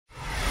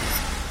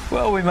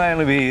Well, we may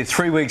only be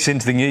 3 weeks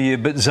into the new year,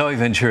 but Zoe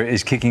Ventoura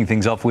is kicking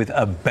things off with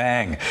a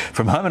bang.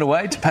 From home and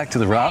away to packed to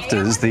the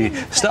rafters, the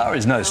star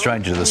is no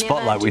stranger to the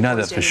spotlight, we know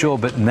that for sure,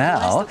 but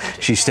now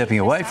she's stepping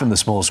away from the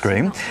small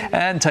screen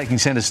and taking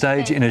centre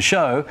stage in a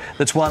show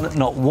that's won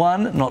not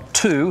one, not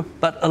two,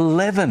 but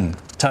 11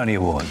 Tony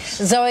Awards.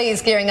 Zoe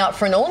is gearing up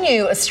for an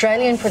all-new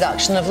Australian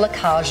production of La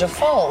Cage aux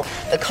Folles,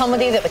 the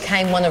comedy that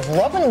became one of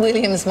Robin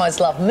Williams' most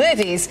loved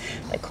movies.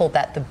 They called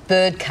that The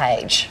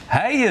Birdcage.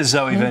 Hey,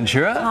 Zoe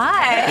Ventoura.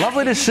 Hi.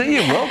 Lovely to see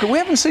you. Welcome. We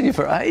haven't seen you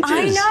for ages.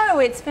 I know,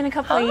 it's been a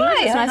couple of years.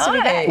 It's nice to be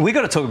back. We've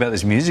got to talk about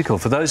this musical.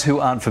 For those who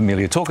aren't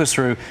familiar, talk us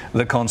through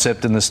the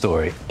concept and the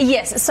story.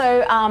 Yes,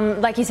 so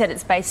like you said,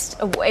 it's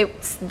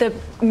the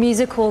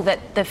musical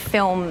that the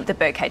film The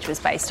Birdcage was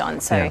based on.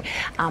 So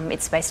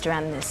it's based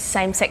around the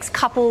same-sex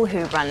couple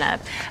who run a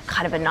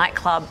kind of a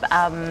nightclub,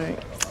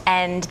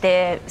 and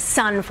their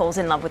son falls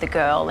in love with a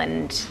girl,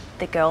 and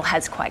the girl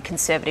has quite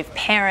conservative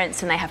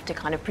parents, and they have to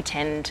kind of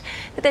pretend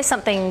that there's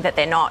something that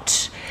they're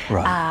not.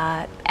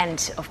 Right.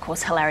 And of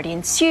course, hilarity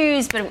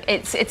ensues, but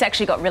it's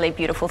actually got really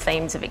beautiful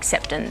themes of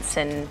acceptance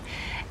and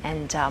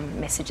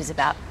messages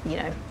about, you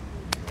know,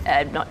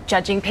 not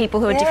judging people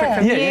who are different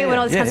from you and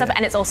all this kind of stuff.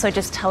 And it's also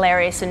just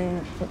hilarious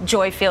and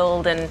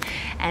joy-filled and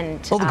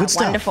all the good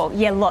wonderful. stuff.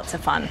 Yeah, lots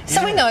of fun.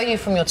 So we know you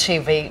from your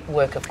TV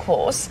work, of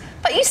course,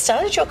 but you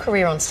started your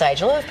career on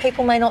stage. A lot of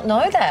people may not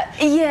know that.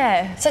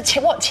 Yeah. So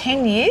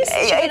 10 years?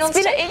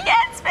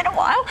 It's been a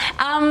while.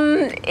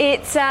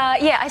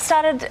 I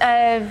started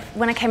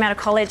when I came out of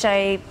college.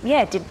 I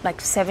did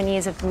like 7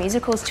 years of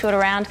musicals, toured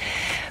around,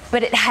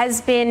 but it has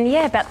been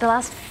about the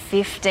last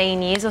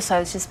 15 years or so.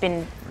 It's just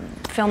been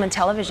film and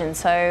television.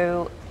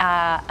 So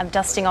I'm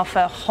dusting off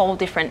a whole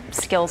different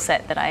skill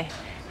set that I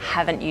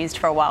haven't used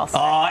for a while. So.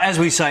 Oh, as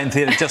we say in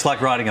theatre, just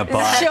like riding a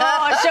bike. Sure.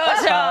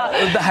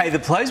 Hey, the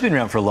play's been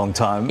around for a long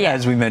time. Yeah.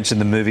 As we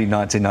mentioned, the movie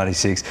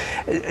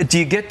 1996. Do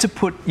you get to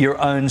put your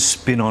own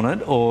spin on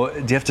it, or do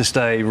you have to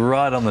stay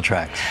right on the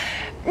tracks?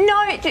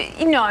 No,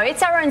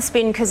 it's our own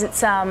spin because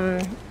it's,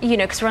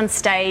 because we're on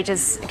stage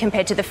as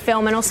compared to the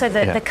film, and also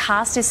the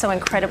cast is so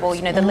incredible.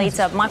 You know, the leads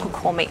are Michael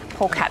Cormick,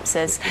 Paul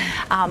Capsis,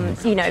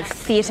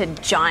 theatre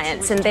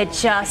giants, and they're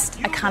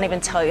just, I can't even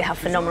tell you how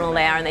phenomenal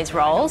they are in these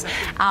roles.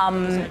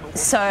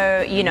 So,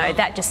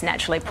 that just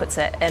naturally puts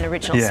an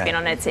original spin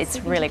on it.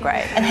 It's really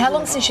great. And how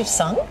long since you've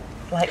sung?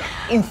 Like,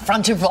 in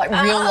front of, like,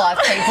 real-life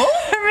people?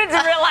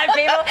 Real-life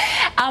people.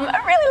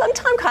 A really long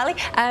time,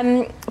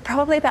 Kylie.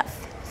 Probably about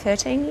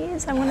 13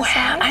 years, I want to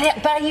say.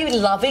 But are you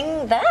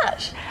loving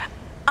that?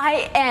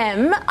 I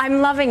am.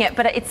 I'm loving it,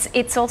 but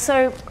it's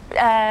also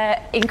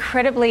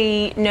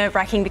incredibly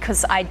nerve-wracking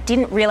because I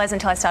didn't realise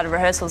until I started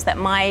rehearsals that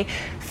my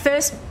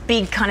first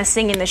big kind of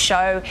sing in the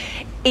show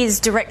is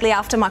directly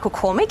after Michael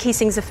Cormick. He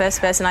sings the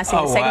first verse and I sing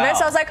the second verse.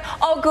 So I was like,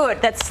 oh,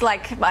 good. That's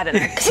like, I don't know.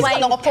 He's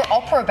got an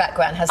opera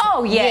background, hasn't he?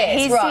 Oh, yeah.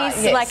 He's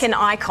like an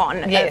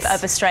icon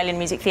of Australian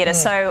music theatre.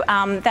 So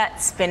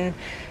that's been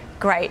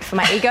great for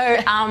my ego.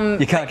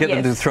 You can't get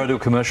them to throw to a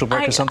commercial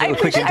break or something? A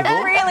quick interval?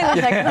 I really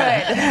wish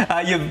I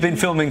could. You've been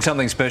filming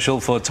something special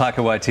for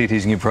Taika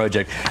Waititi's new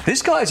project.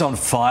 This guy's on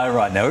fire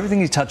right now. Everything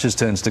he touches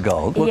turns to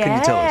gold. What can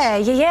you tell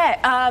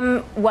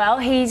us? Well,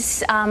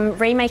 he's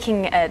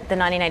remaking the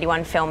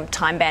 1981 film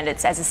Time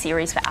Bandits as a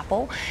series for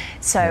Apple.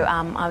 So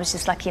I was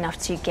just lucky enough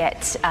to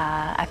get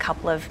a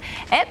couple of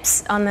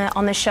EPs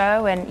on the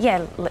show, and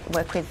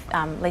work with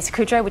Lisa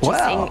Kudrow, which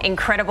is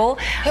incredible.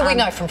 Who we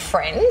know from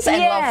Friends and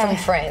love from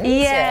Friends.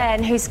 Yeah,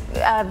 and who's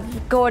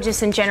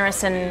gorgeous and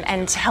generous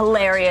and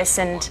hilarious,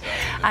 and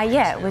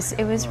it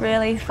was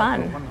really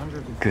fun.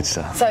 Good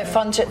stuff. So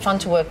fun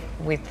to work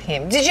with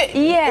him. Did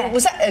you? Yeah.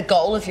 Was that a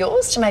goal of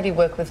yours to maybe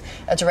work with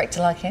a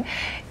director like him?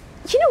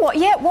 You know what?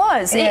 Yeah, it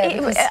was.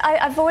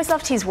 I've always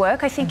loved his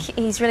work. I think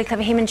he's really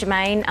clever. Him and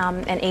Jermaine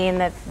and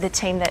Ian, the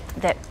team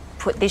that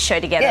put this show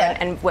together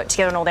and worked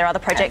together on all their other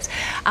projects.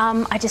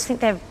 I just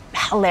think they're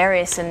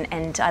hilarious,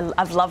 and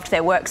I've loved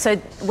their work. So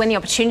when the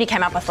opportunity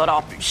came up, I thought,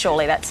 oh,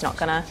 surely that's not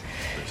gonna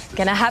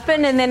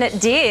happen, and then it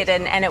did,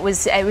 and it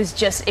was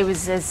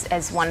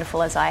as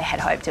wonderful as I had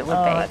hoped it would be.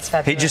 That's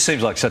fabulous. He just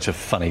seems like such a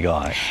funny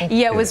guy.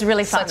 Yeah, it was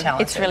really fun. So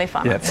it's really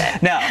fun. Yeah.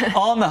 Now,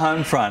 on the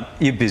home front,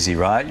 you're busy,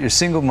 right? You're a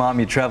single mum,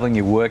 you're travelling,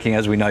 you're working.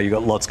 As we know, you've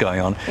got lots going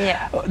on.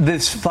 Yeah.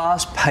 This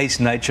fast-paced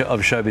nature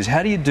of showbiz,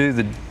 how do you do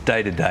the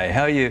day-to-day?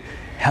 How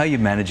are you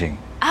managing?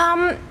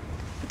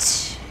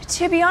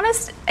 To be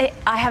honest,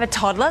 I have a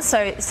toddler,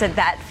 so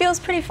that feels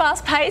pretty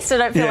fast-paced. I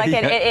don't feel like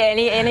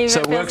any.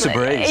 So work's a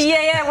breeze.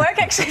 Yeah, work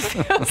actually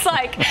feels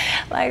like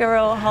a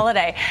real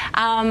holiday.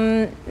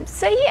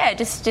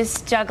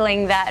 Just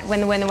juggling that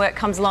when the work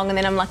comes along, and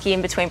then I'm lucky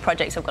in between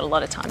projects. I've got a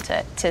lot of time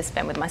to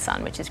spend with my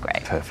son, which is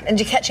great. Perfect. And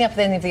you're catching up with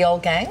any of the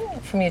old gang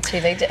from your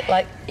TV?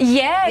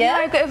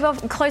 I've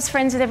got close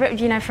friends with every,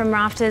 from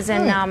Rafters,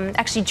 and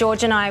actually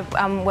George and I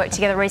worked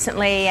together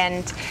recently,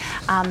 and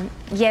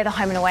the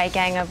Home and Away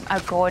gang are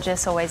gorgeous.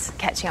 gorgeous. Always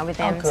catching up with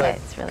them. Oh, so good.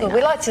 it's really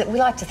Good. nice. We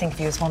like to think of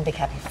you as one big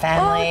happy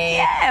family. Oh,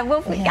 yeah,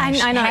 well, I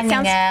know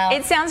hanging out.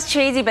 it sounds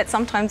cheesy, but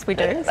sometimes we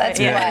do. That's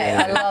so, great.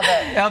 I love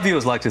it. Our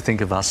viewers like to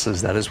think of us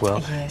as that as well.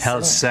 Yes. How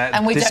sad,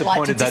 And we don't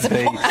like to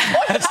disappointed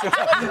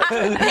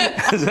they'd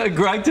be. So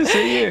great to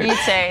see you. You too.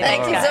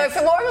 Thank you, Zoe.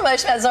 For more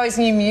information about Zoe's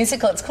new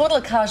musical, it's called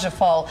La Cage aux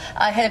Folles.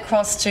 Head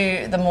across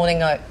to the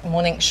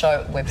Morning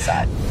Show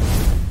website.